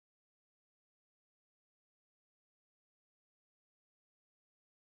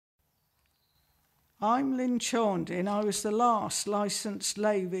I'm Lynne Chaundy, and I was the last licensed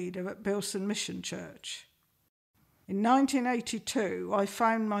lay reader at Bilson Mission Church. In 1982, I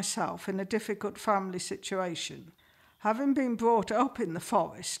found myself in a difficult family situation. Having been brought up in the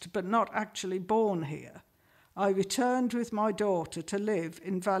forest, but not actually born here, I returned with my daughter to live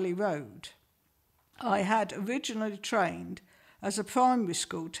in Valley Road. I had originally trained as a primary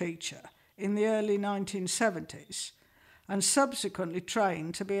school teacher in the early 1970s and subsequently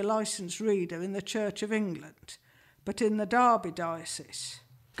trained to be a licensed reader in the Church of England, but in the Derby diocese.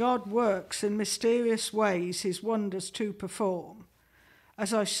 God works in mysterious ways his wonders to perform.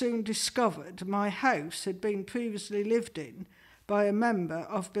 As I soon discovered, my house had been previously lived in by a member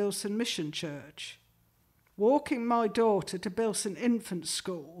of Bilson Mission Church. Walking my daughter to Bilson Infant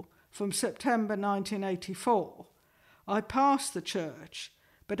School from September 1984, I passed the church,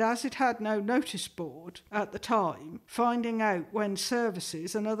 but as it had no notice board at the time, finding out when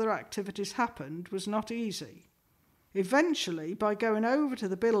services and other activities happened was not easy. Eventually, by going over to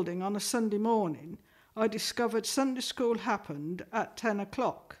the building on a Sunday morning, I discovered Sunday school happened at 10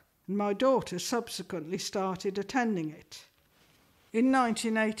 o'clock, and my daughter subsequently started attending it. In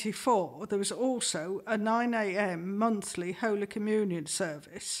 1984, there was also a 9 a.m. monthly Holy Communion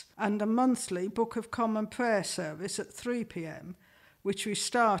service and a monthly Book of Common Prayer service at 3 p.m, which we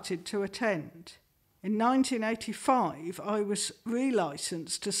started to attend. In 1985, I was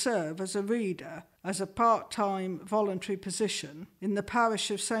relicensed to serve as a reader as a part-time voluntary position in the parish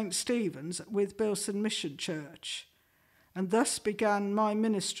of St. Stephen's with Bilson Mission Church, and thus began my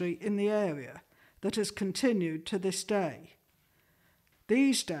ministry in the area that has continued to this day.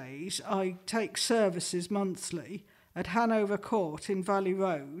 These days, I take services monthly at Hanover Court in Valley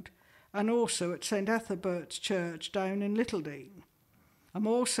Road and also at St. Ethelbert's Church down in Littledean. I'm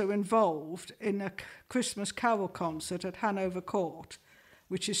also involved in a Christmas carol concert at Hanover Court,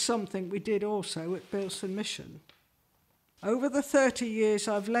 which is something we did also at Bilson Mission. Over the 30 years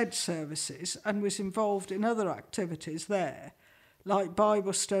I've led services and was involved in other activities there, like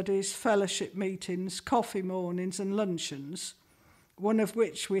Bible studies, fellowship meetings, coffee mornings and luncheons, one of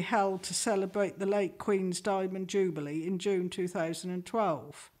which we held to celebrate the late Queen's Diamond Jubilee in June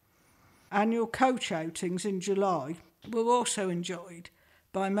 2012. Annual coach outings in July were also enjoyed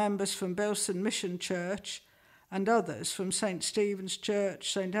by members from Bilson Mission Church and others from St. Stephen's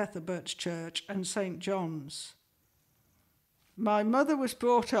Church, St. Ethelbert's Church and St. John's. My mother was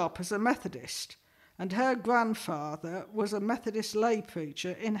brought up as a Methodist, and her grandfather was a Methodist lay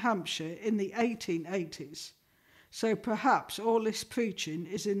preacher in Hampshire in the 1880s, so perhaps all this preaching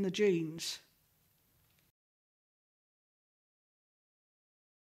is in the genes.